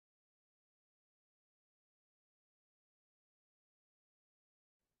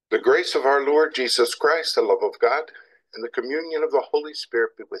The grace of our Lord Jesus Christ, the love of God, and the communion of the Holy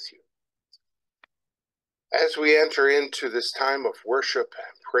Spirit be with you. As we enter into this time of worship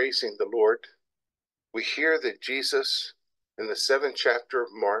and praising the Lord, we hear that Jesus, in the 7th chapter of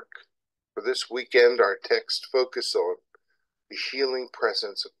Mark, for this weekend our text focuses on the healing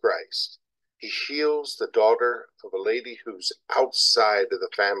presence of Christ. He heals the daughter of a lady who's outside of the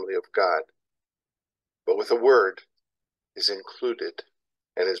family of God, but with a word is included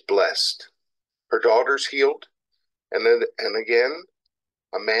and is blessed. Her daughter's healed, and again,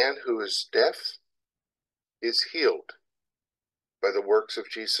 a man who is deaf is healed by the works of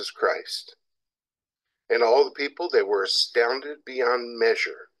Jesus Christ. And all the people, they were astounded beyond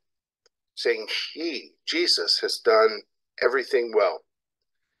measure, saying, Jesus, has done everything well.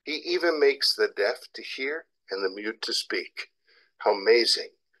 He even makes the deaf to hear and the mute to speak. How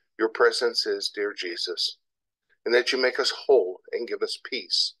amazing your presence is, dear Jesus, and that you make us whole and give us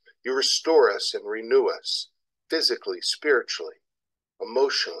peace. You restore us and renew us, physically, spiritually,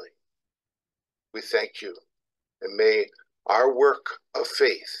 emotionally. We thank you, and may our work of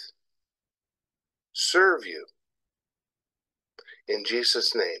faith serve you. In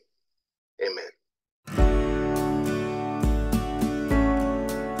Jesus' name, amen.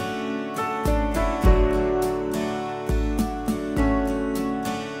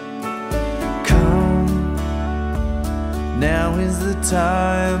 Come, now is the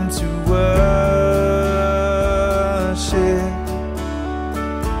time to worship.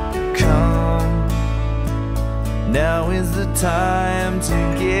 Come, now is the time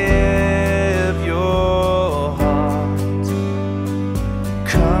to give your heart.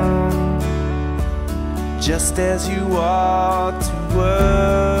 Come, just as you are to worship.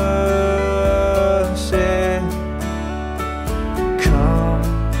 Come,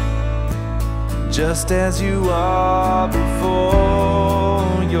 just as you are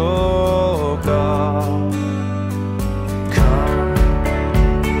before your God. Come,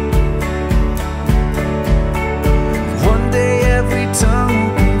 one day every tongue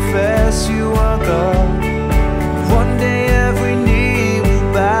will confess you are God. One day every knee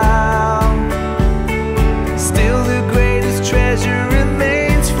will bow. Still the greatest treasure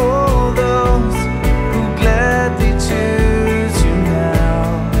remains for those who gladly choose you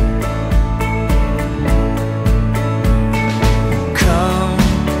now. Come,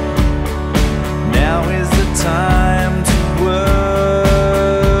 now is the time to worship.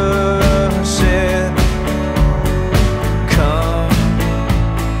 Come,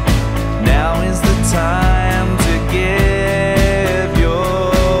 now is the time to give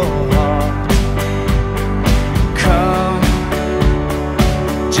your heart. Come,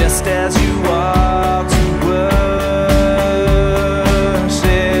 just as you are to worship.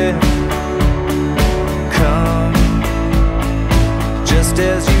 Come, just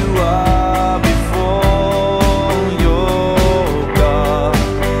as you are before your God.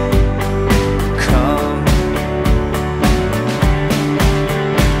 Come,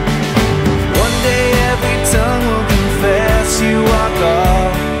 one day every tongue will confess you are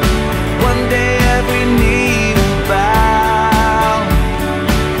God. One day every knee will bow.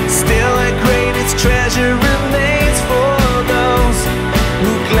 Still the greatest treasure remains for those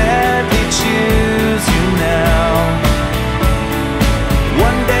who gladly choose you now.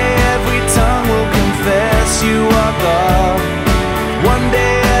 One day every tongue will confess you are God. One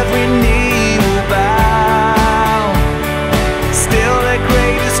day every knee will bow. Still the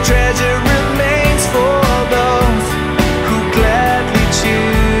greatest treasure remains for those who gladly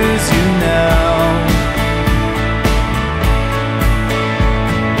choose you now.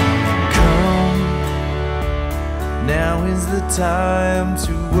 Come, now is the time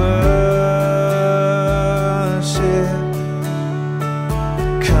to worship.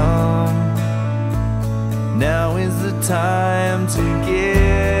 Come, now is the time to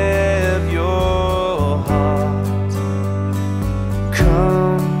give your heart.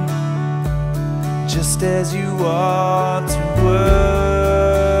 Come, just as you are to worship.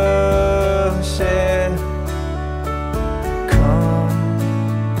 Come,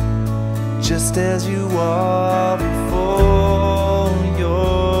 just as you are before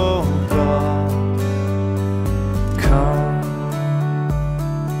your God. Come,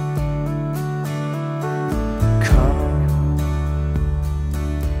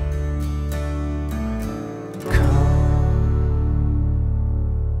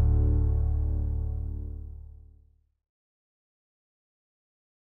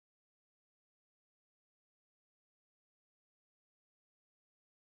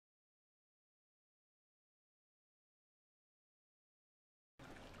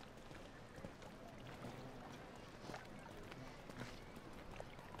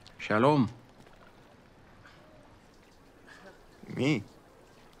 Shalom. Me?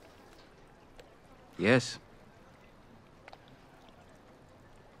 Yes.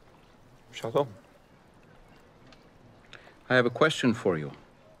 Shalom. I have a question for you.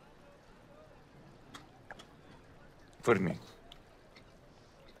 For me.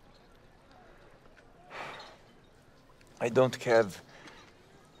 I don't have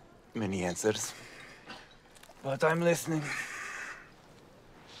many answers, but I'm listening.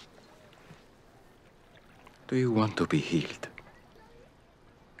 Do you want to be healed?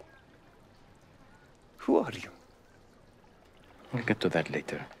 Who are you? We'll get to that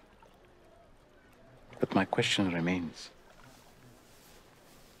later. But my question remains.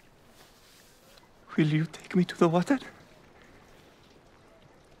 Will you take me to the water?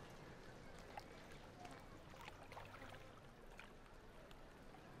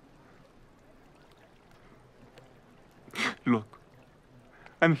 Look,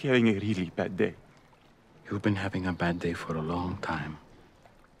 I'm having a really bad day. You've been having a bad day for a long time.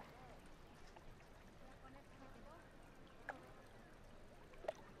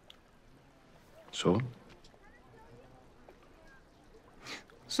 So?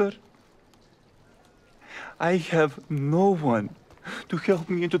 Sir, I have no one to help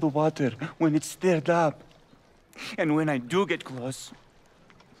me into the water when it's stirred up. And when I do get close,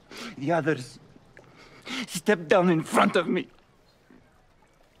 the others step down in front of me.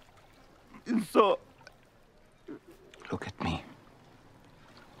 And so... Look at me.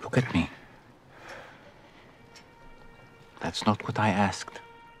 Look at me. That's not what I asked.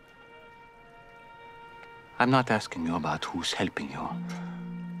 I'm not asking you about who's helping you,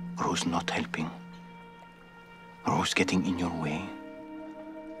 or who's not helping, or who's getting in your way.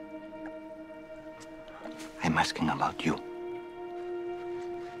 I'm asking about you.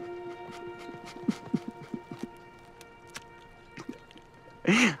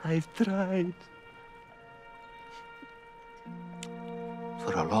 I've tried.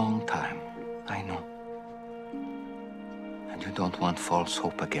 For a long time, I know. And you don't want false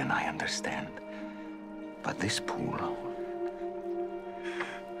hope again, I understand. But this pool,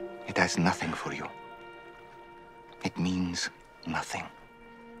 it has nothing for you. It means nothing.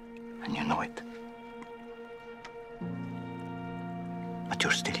 And you know it. But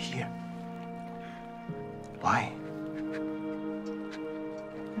you're still here. Why?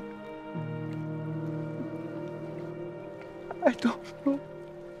 I don't know.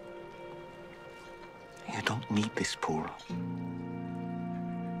 You don't need this pool.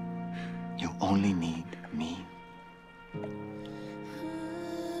 You only need me.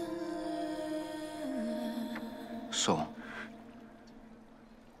 So,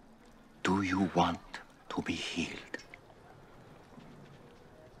 do you want to be healed?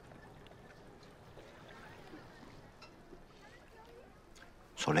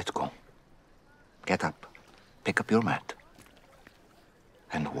 So let's go. Get up, pick up your mat,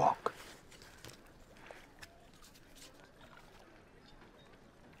 and walk.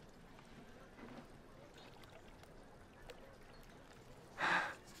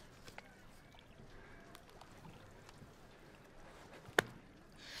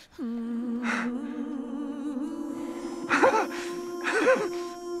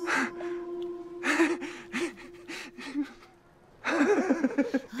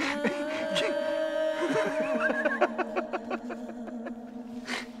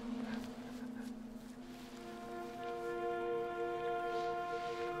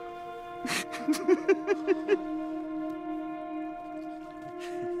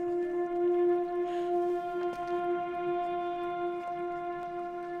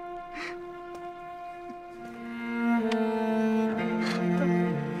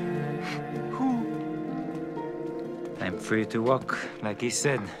 I'm free to walk, like he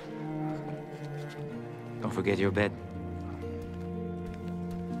said. Don't forget your bed.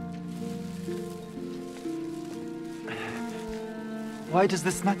 Why does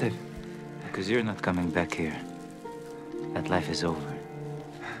this matter? Because you're not coming back here. That life is over.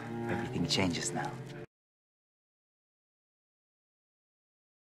 Everything changes now.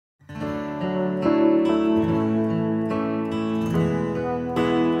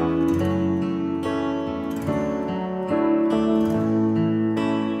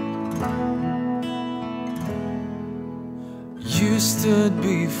 You stood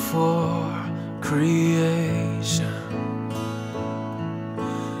before creation,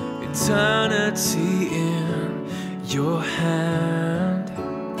 eternity in your hand.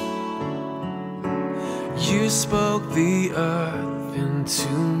 You spoke the earth into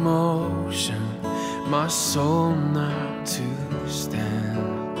motion, my soul now to stand.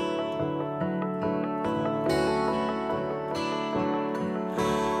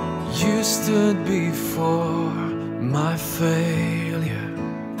 You stood before my failure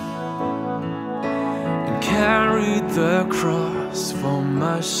and carried the cross for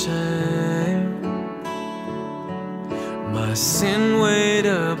my shame. My sin weighed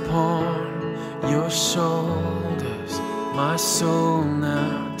upon your shoulders, my soul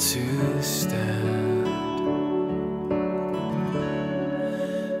now to stand.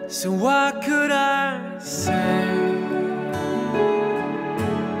 So what could I say?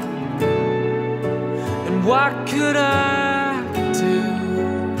 And what could I do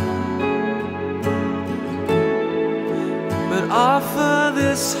but offer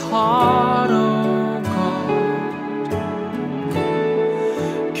this heart, oh God,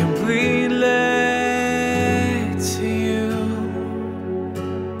 completely to you?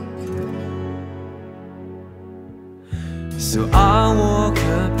 So I'll walk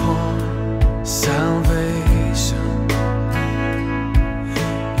upon salvation,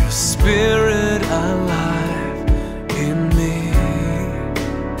 your spirit alive in me,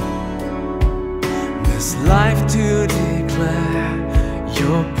 this life to declare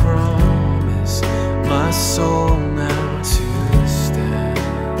your promise, my soul now to stand.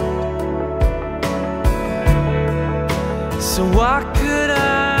 So what could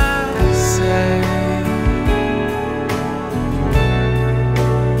I say?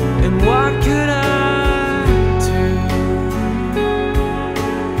 And what could I do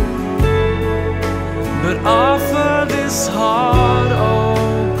but offer this heart, oh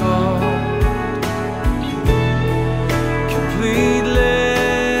God, completely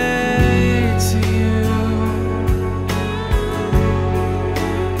to you?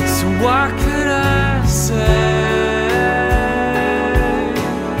 So what could I say?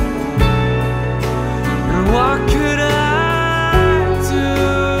 And what could I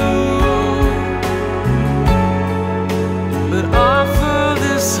offer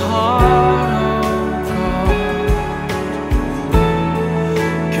this heart, oh God,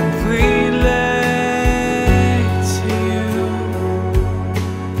 completely to you?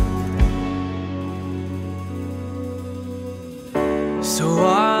 So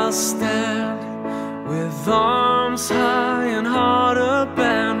I'll stand with arms high and heart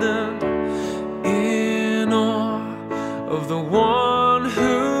abandoned, in awe of the one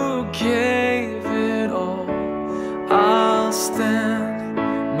who gave it all. I'll stand,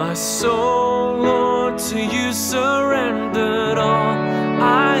 my soul, Lord, to you surrendered. All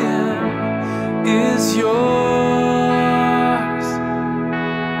I am is yours.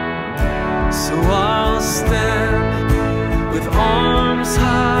 So I'll stand with arms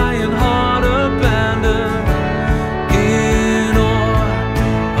high and heart abandoned, in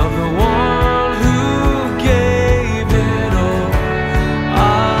awe of the one who gave it all.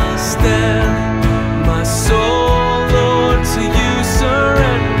 I'll stand, my soul, to you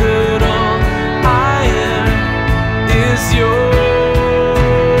surrendered. All I am is yours.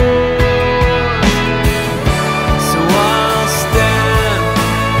 So I'll stand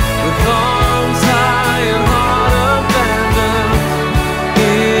with arms high and heart abandoned,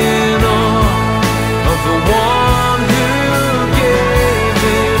 in awe of the one who gave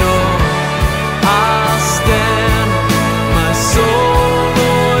it all. I'll stand, my soul,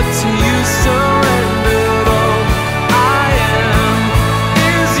 Lord, to you surrendered. All I am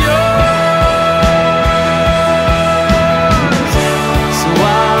is yours. So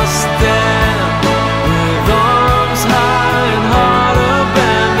I'll stand with arms high and heart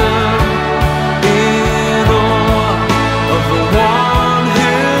abandoned, in awe of the one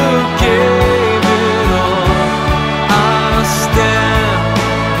who gave it all. I'll stand,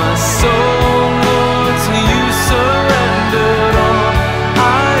 my soul, Lord, to you surrendered. All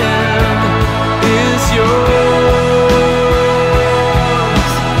I am is yours.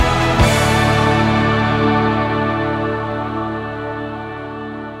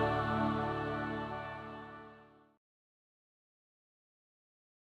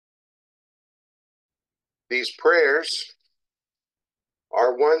 These prayers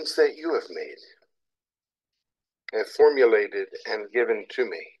are ones that you have made and formulated and given to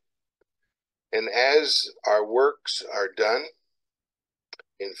me. And as our works are done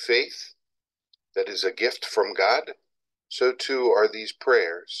in faith, that is a gift from God, so too are these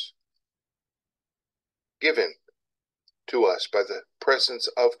prayers given to us by the presence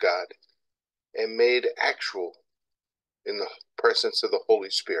of God and made actual in the presence of the Holy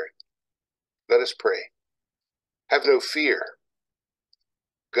Spirit. Let us pray. Have no fear.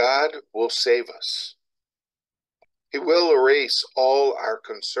 God will save us. He will erase all our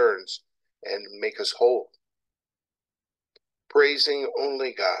concerns and make us whole. Praising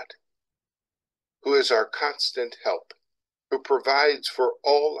only God, who is our constant help who provides for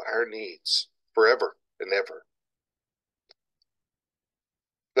all our needs forever and ever.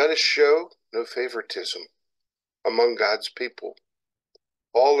 Let us show no favoritism among God's people.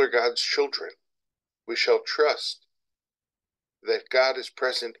 All are God's children. We shall trust that God is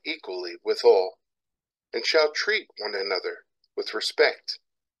present equally with all, and shall treat one another with respect.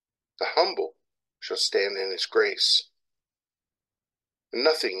 The humble shall stand in his grace.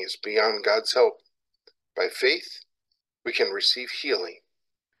 Nothing is beyond God's help. By faith, we can receive healing.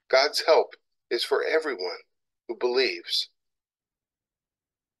 God's help is for everyone who believes.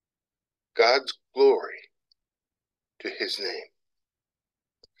 God's glory to his name.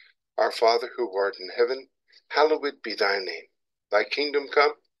 Our Father who art in heaven, hallowed be thy name. Thy kingdom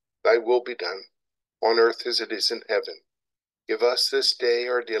come, thy will be done, on earth as it is in heaven. Give us this day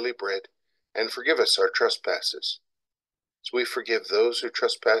our daily bread, and forgive us our trespasses, as we forgive those who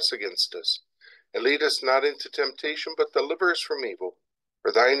trespass against us. And lead us not into temptation, but deliver us from evil.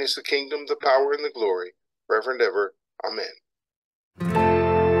 For thine is the kingdom, the power, and the glory, forever and ever. Amen.